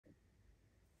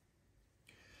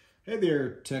Hey there,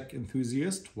 tech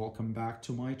enthusiast. Welcome back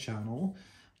to my channel.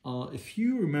 If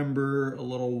you remember a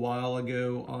little while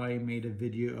ago, I made a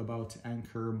video about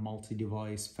Anker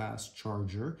multi-device fast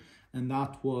charger, and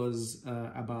that was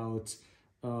about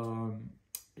a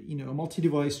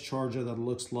multi-device charger that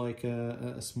looks like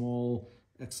a small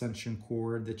extension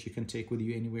cord that you can take with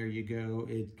you anywhere you go.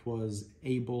 It was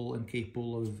able and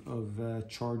capable of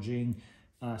charging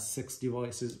 6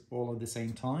 devices all at the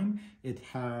same time. It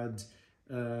had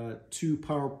 2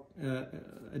 power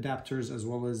adapters, as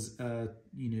well as 2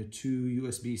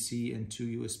 USB-C and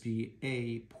 2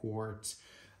 USB-A ports.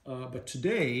 But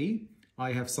today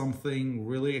I have something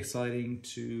really exciting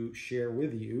to share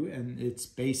with you, and it's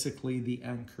basically the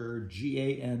Anker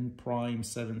GaNPrime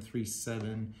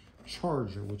 737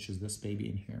 charger, which is this baby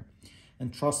in here.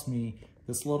 And trust me,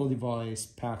 this little device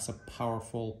packs a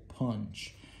powerful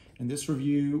punch. In this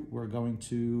review, we're going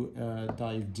to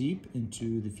dive deep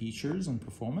into the features and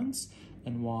performance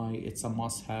and why it's a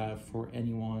must-have for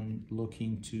anyone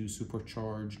looking to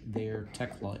supercharge their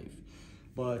tech life.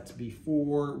 But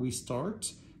before we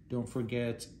start, don't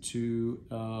forget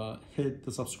to hit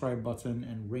the subscribe button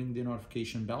and ring the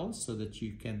notification bell so that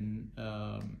you can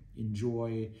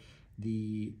enjoy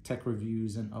the tech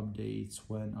reviews and updates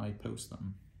when I post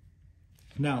them.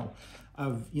 Now,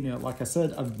 like I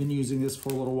said, I've been using this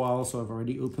for a little while, so I've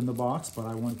already opened the box, but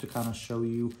I wanted to kind of show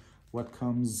you what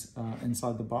comes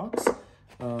inside the box.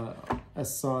 Along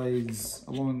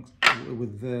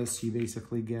with this, you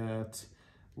basically get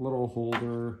a little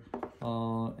holder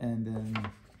and then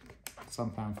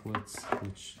some pamphlets,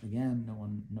 which again, no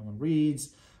one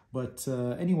reads. But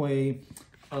anyway,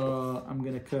 I'm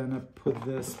gonna kind of put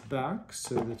this back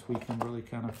so that we can really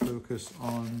kind of focus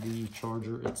on the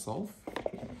charger itself.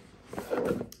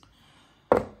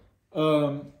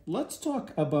 Let's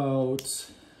talk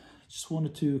about, just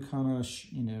wanted to kind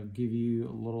of give you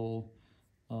a little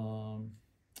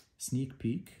sneak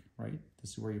peek, right?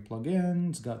 This is where you plug in.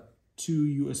 It's got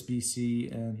 2 USB-C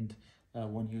and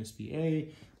 1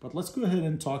 USB-A. But let's go ahead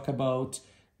and talk about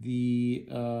the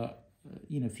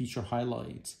feature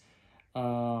highlights.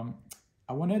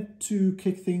 I wanted to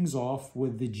kick things off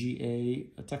with the GA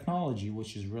technology,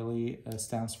 which is really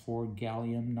stands for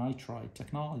gallium nitride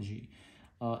technology.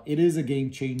 It is a game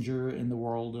changer in the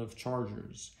world of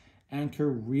chargers. Anker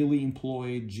really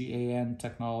employed GaN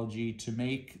technology to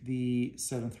make the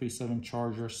 737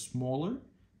 charger smaller,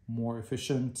 more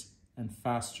efficient, and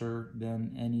faster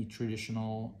than any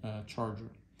traditional charger.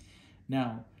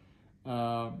 Now,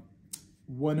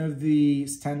 one of the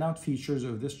standout features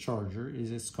of this charger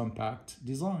is its compact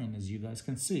design, as you guys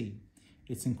can see.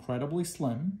 It's incredibly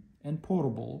slim and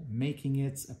portable, making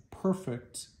it a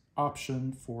perfect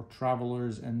option for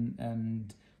travelers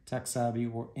and tech-savvy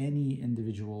or any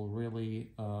individual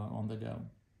really on the go.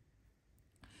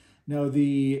 Now,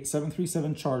 the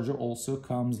 737 charger also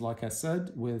comes, like I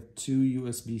said, with 2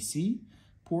 USB-C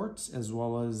ports as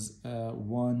well as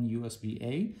 1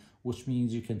 USB-A, which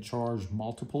means you can charge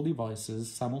multiple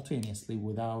devices simultaneously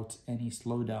without any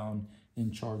slowdown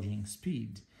in charging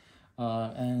speed.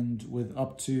 And with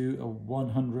up to a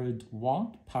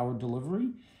 100-watt power delivery,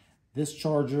 this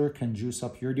charger can juice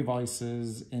up your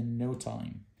devices in no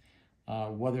time.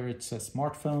 Whether it's a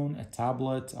smartphone, a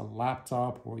tablet, a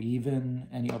laptop, or even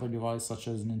any other device such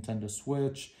as Nintendo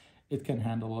Switch, it can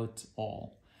handle it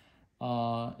all.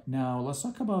 Now, let's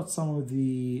talk about some of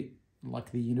the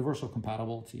universal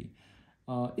compatibility.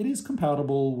 It is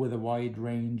compatible with a wide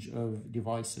range of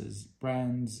devices,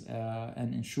 brands,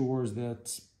 and ensures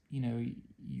that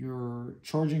your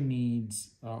charging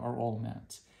needs are all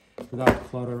met without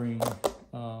cluttering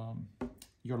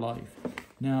your life.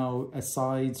 Now,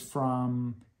 aside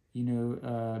from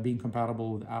being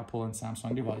compatible with Apple and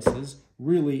Samsung devices,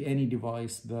 really any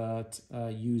device that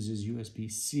uses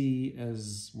USB-C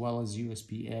as well as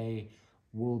USB-A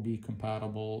will be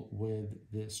compatible with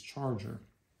this charger.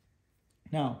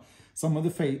 Now, some of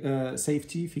the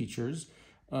safety features,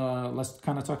 let's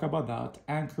kind of talk about that.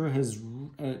 Anker has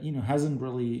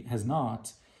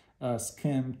not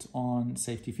skimped on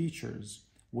safety features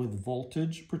with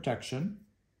voltage protection,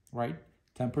 right?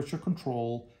 Temperature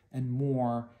control and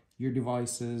more. Your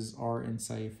devices are in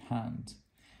safe hand.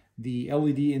 The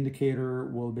LED indicator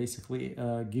will basically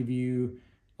give you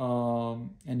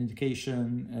an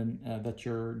indication and that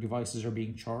your devices are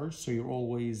being charged, so you're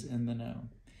always in the know.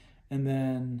 And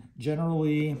then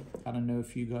generally, I don't know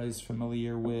if you guys are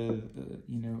familiar with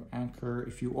Anker.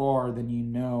 If you are, then you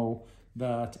know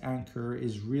that Anker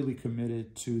is really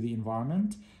committed to the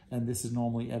environment, and this is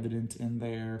normally evident in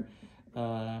their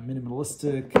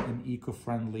minimalistic and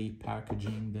eco-friendly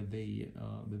packaging that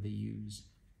they use.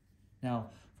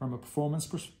 Now, from a performance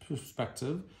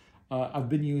perspective, I've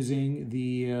been using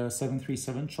the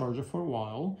 737 charger for a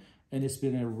while, and it's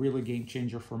been a really game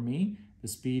changer for me. The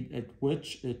speed at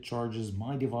which it charges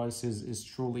my devices is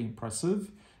truly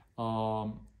impressive.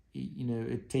 You know,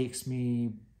 it takes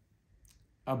me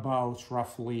about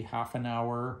roughly half an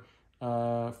hour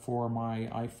for my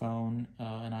iPhone,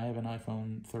 and I have an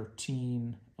iPhone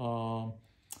 13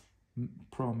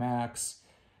 Pro Max,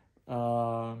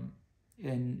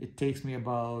 and it takes me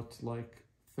about like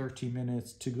 30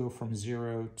 minutes to go from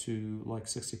 0 to like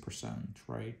 60%,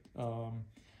 right?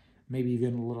 Maybe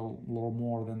even a little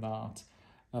more than that.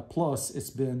 Plus,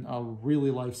 it's been a really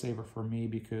lifesaver for me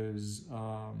because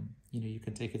you know, you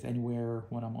can take it anywhere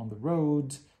when I'm on the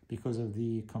road because of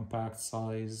the compact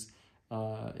size.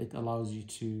 It allows you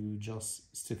to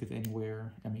just stick it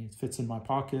anywhere. I mean, it fits in my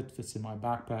pocket, fits in my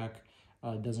backpack.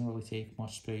 It doesn't really take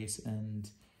much space, and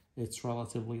it's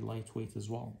relatively lightweight as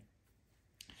well.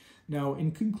 Now,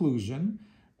 in conclusion,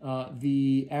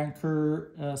 the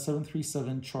Anker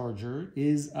 737 charger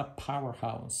is a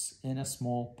powerhouse in a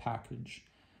small package.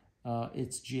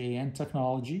 Its GaN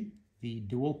technology, the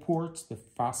dual ports, the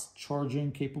fast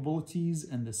charging capabilities,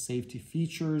 and the safety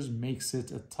features makes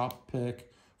it a top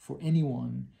pick for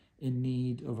anyone in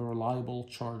need of a reliable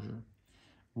charger.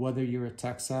 Whether you're a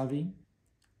tech savvy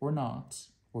or not,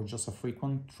 or just a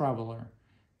frequent traveler,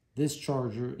 this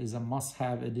charger is a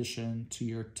must-have addition to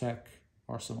your tech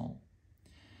arsenal.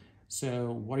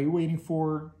 So what are you waiting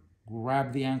for?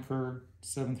 Grab the Anker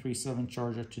 737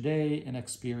 charger today and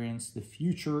experience the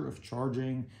future of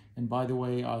charging. And by the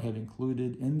way, I have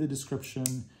included in the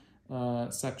description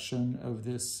section of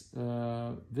this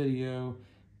video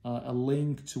a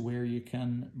link to where you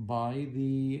can buy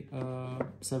the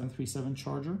 737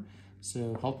 charger.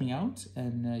 So help me out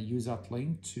and use that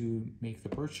link to make the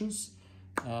purchase.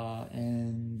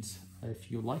 And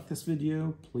if you like this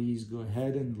video, please go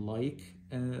ahead and like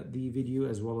the video,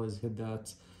 as well as hit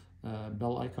that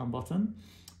bell icon button.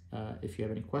 If you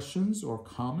have any questions or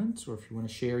comments, or if you want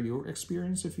to share your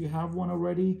experience, if you have one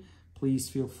already, please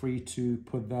feel free to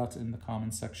put that in the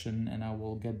comment section and I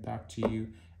will get back to you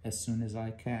as soon as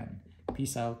I can.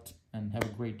 Peace out and have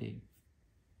a great day.